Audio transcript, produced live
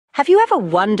Have you ever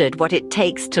wondered what it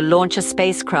takes to launch a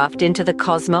spacecraft into the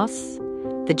cosmos?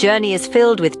 The journey is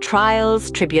filled with trials,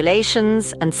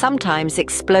 tribulations, and sometimes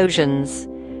explosions.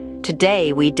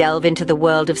 Today, we delve into the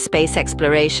world of space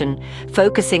exploration,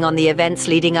 focusing on the events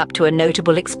leading up to a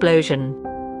notable explosion.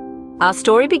 Our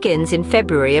story begins in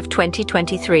February of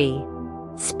 2023.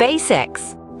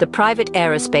 SpaceX, the private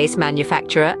aerospace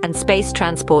manufacturer and space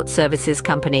transport services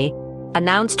company,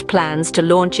 announced plans to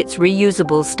launch its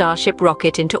reusable Starship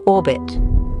rocket into orbit.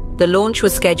 The launch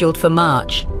was scheduled for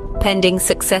March, pending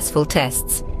successful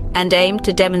tests, and aimed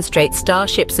to demonstrate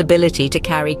Starship's ability to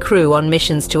carry crew on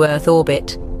missions to Earth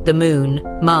orbit, the Moon,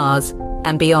 Mars,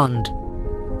 and beyond.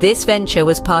 This venture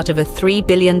was part of a $3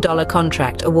 billion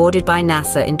contract awarded by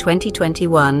NASA in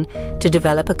 2021 to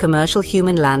develop a commercial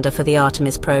human lander for the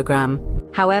Artemis program.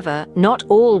 However, not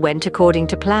all went according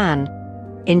to plan.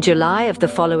 In July of the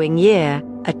following year,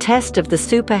 a test of the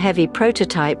Super Heavy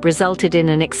prototype resulted in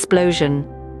an explosion.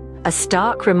 A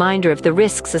stark reminder of the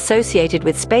risks associated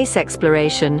with space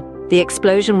exploration, the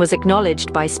explosion was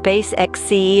acknowledged by SpaceX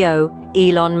CEO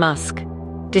Elon Musk.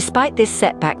 Despite this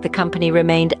setback, the company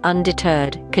remained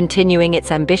undeterred, continuing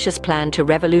its ambitious plan to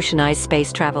revolutionize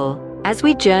space travel. As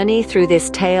we journey through this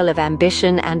tale of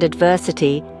ambition and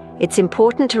adversity, it's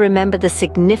important to remember the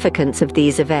significance of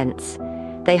these events.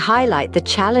 They highlight the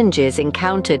challenges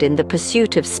encountered in the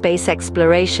pursuit of space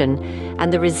exploration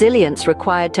and the resilience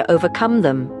required to overcome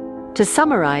them. To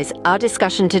summarize, our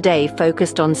discussion today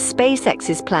focused on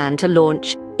SpaceX's plan to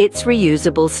launch its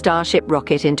reusable Starship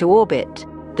rocket into orbit,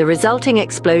 the resulting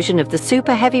explosion of the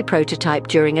Super Heavy prototype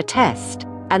during a test,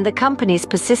 and the company's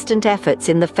persistent efforts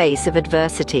in the face of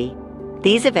adversity.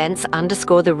 These events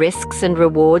underscore the risks and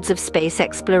rewards of space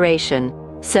exploration,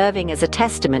 serving as a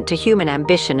testament to human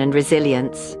ambition and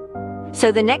resilience.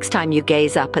 So the next time you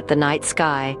gaze up at the night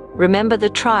sky, remember the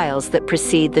trials that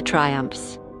precede the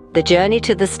triumphs. The journey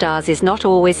to the stars is not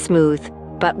always smooth,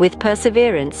 but with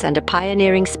perseverance and a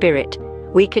pioneering spirit,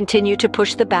 we continue to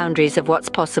push the boundaries of what's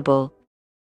possible.